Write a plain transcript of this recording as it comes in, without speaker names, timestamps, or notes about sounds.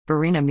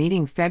Varina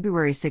meeting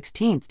February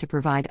 16 to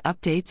provide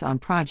updates on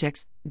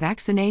projects,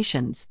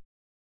 vaccinations.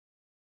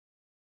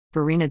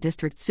 Varina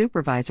District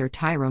Supervisor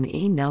Tyrone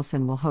E.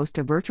 Nelson will host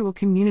a virtual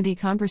community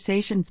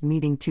conversations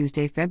meeting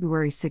Tuesday,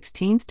 February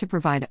 16 to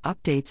provide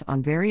updates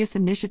on various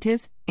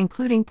initiatives,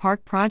 including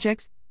park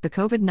projects, the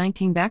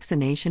COVID-19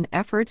 vaccination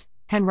efforts,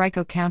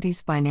 Henrico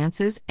County's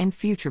finances, and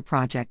future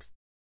projects.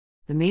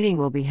 The meeting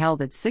will be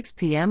held at 6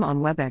 p.m.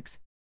 on WebEx.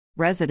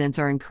 Residents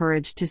are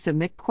encouraged to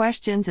submit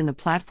questions in the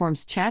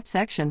platform's chat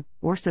section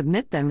or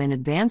submit them in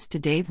advance to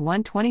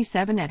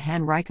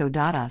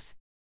dave127@henrico.us.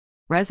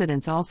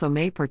 Residents also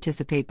may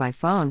participate by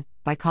phone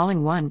by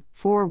calling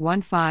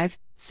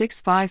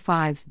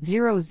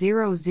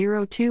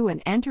 1-415-655-0002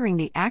 and entering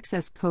the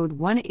access code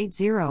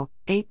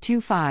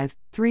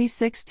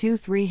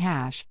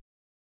 180-825-3623#.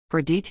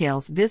 For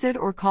details, visit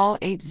or call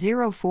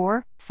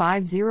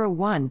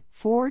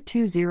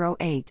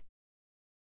 804-501-4208.